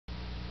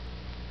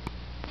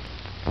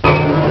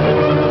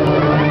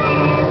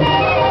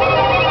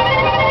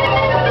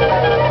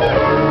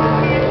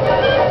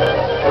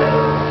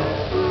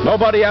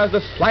Nobody has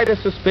the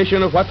slightest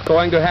suspicion of what's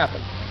going to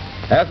happen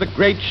as the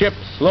great ship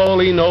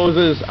slowly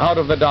noses out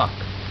of the dock.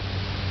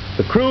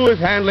 The crew is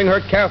handling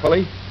her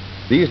carefully.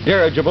 These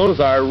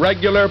dirigibles are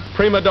regular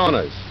prima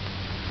donnas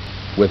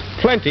with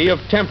plenty of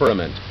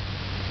temperament.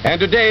 And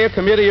today a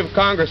committee of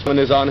congressmen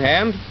is on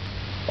hand,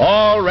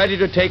 all ready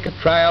to take a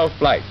trial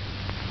flight.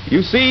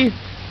 You see,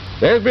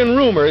 there's been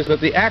rumors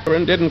that the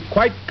Akron didn't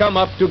quite come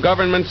up to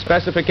government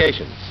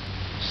specifications.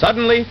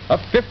 Suddenly, a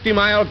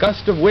 50-mile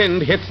gust of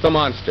wind hits the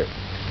monster.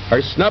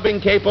 Her snubbing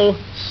cable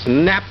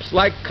snaps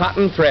like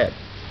cotton thread.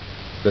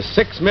 The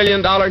 $6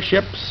 million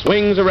ship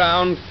swings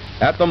around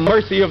at the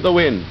mercy of the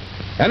wind.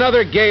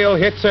 Another gale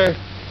hits her,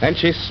 and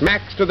she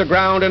smacks to the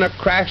ground in a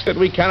crash that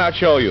we cannot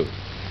show you.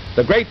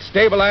 The great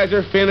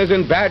stabilizer fin is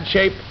in bad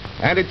shape,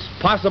 and it's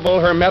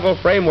possible her metal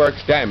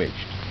framework's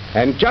damaged.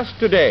 And just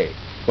today,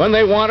 when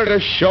they wanted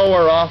to show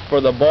her off for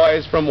the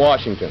boys from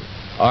Washington,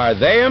 are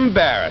they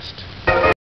embarrassed?